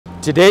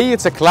Today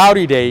it's a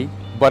cloudy day,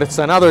 but it's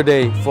another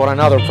day for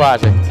another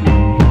project.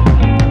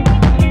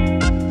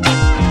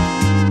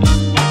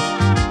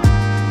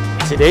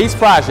 Today's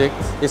project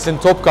is in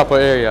Topkapi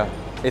area.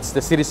 It's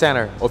the city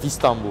center of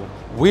Istanbul.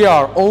 We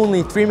are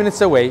only 3 minutes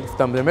away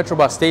from the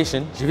metrobus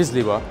station,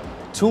 Cevizlibağ,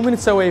 2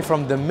 minutes away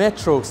from the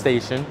metro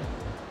station,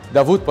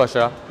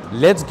 Davutpasa.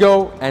 Let's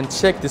go and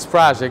check this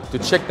project to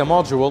check the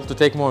module to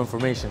take more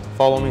information.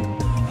 Follow me.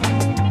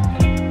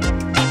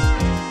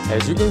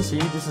 As you can see,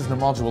 this is the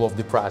module of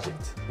the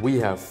project. We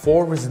have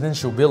 4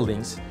 residential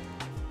buildings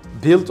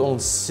built on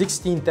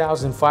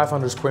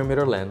 16,500 square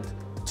meter land,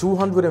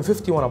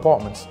 251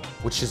 apartments,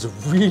 which is a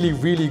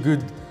really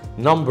good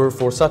number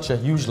for such a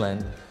huge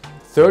land,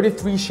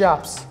 33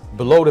 shops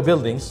below the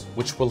buildings,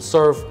 which will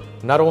serve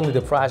not only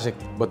the project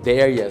but the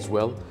area as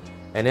well,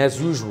 and as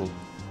usual,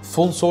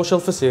 full social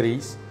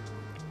facilities,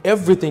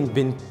 everything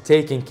been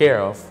taken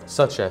care of,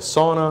 such as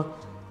sauna,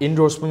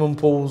 indoor swimming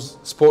pools,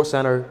 sports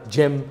center,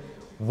 gym,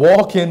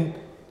 walk-in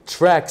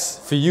tracks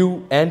for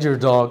you and your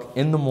dog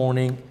in the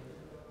morning.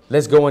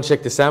 Let's go and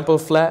check the sample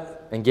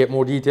flat and get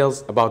more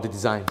details about the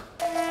design.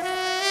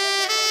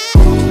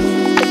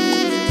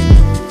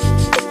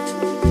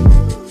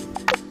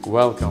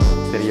 Welcome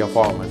to the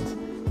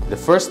apartment. The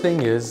first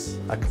thing is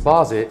a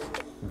closet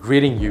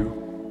greeting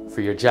you for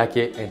your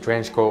jacket and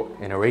trench coat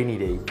in a rainy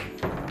day.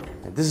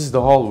 And this is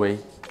the hallway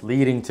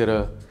leading to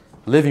the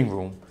living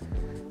room.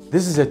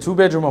 This is a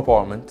 2-bedroom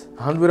apartment,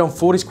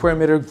 140 square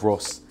meter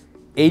gross,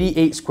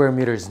 88 square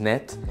meters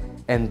net,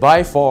 and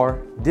by far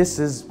this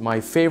is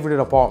my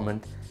favorite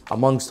apartment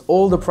amongst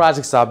all the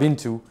projects I've been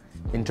to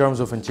in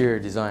terms of interior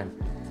design.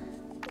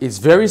 It's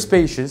very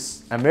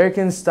spacious,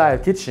 American style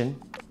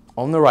kitchen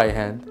on the right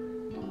hand,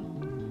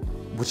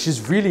 which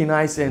is really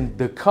nice, and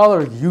the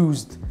color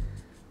used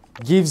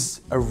gives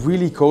a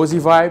really cozy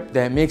vibe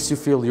that makes you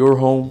feel you're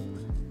home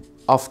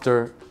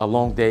after a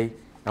long day.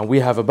 And we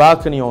have a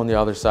balcony on the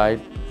other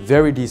side,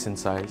 very decent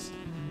size.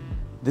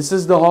 This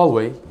is the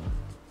hallway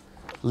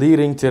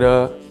leading to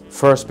the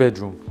first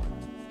bedroom.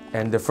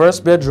 And the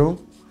first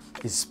bedroom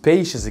is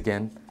spacious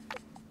again.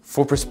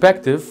 For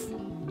perspective,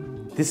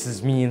 this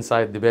is me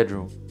inside the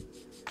bedroom.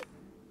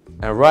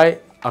 And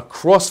right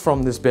across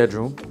from this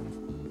bedroom,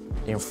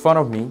 in front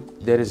of me,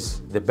 there is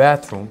the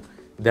bathroom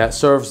that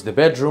serves the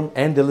bedroom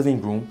and the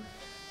living room.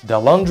 The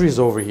laundry is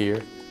over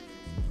here.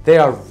 They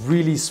are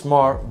really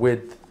smart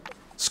with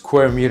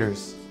square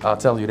meters, I'll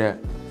tell you that.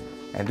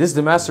 And this is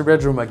the master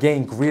bedroom,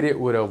 again greeted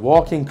with a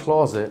walk-in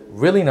closet,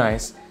 really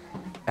nice,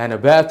 and a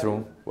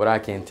bathroom where I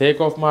can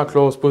take off my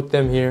clothes, put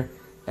them here,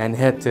 and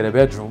head to the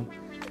bedroom.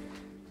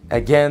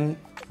 Again,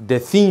 the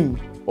theme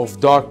of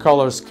dark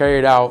colors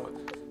carried out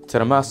to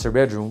the master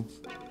bedroom.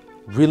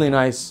 Really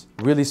nice,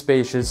 really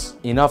spacious,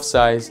 enough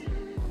size.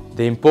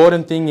 The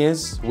important thing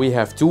is we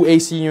have 2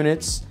 AC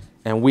units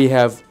and we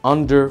have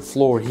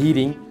underfloor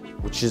heating,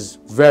 which is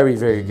very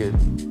good.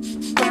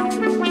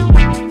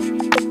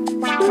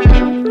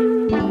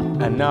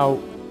 And now,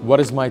 what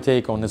is my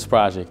take on this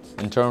project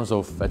in terms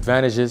of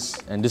advantages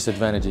and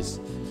disadvantages?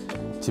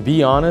 To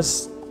be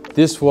honest,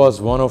 this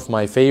was one of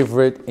my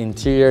favorite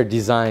interior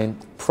design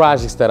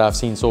projects that I've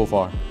seen so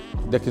far.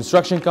 The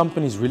construction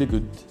company is really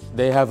good.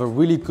 They have a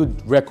really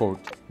good record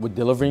with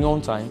delivering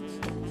on time.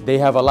 They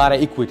have a lot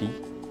of equity.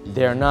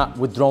 They're not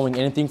withdrawing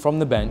anything from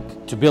the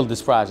bank to build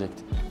this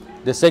project.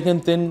 The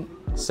second thing,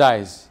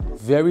 size.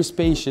 Very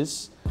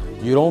spacious.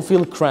 You don't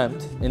feel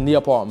cramped in the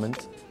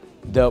apartment.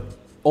 The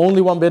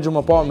only 1-bedroom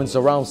apartment is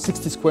around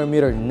 60 square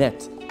meter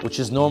net, which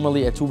is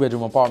normally a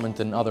 2-bedroom apartment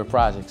in other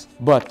projects.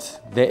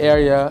 But the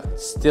area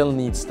still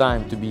needs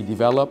time to be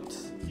developed.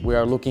 We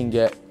are looking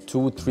at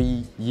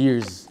 2-3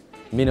 years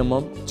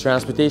minimum.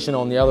 Transportation,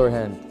 on the other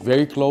hand,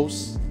 very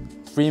close.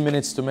 3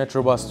 minutes to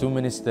metrobus, 2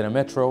 minutes to the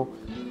metro.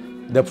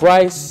 The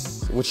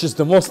price, which is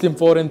the most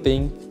important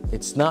thing,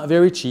 it's not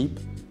very cheap,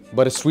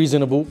 but it's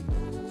reasonable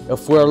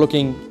if we're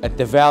looking at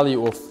the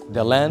value of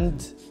the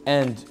land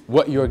and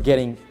what you're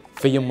getting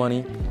for your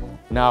money.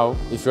 Now,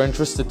 if you're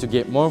interested to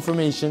get more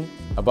information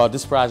about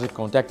this project,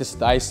 contact us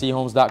at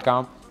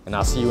ISTHomes.com, and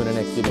I'll see you in the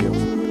next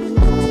video.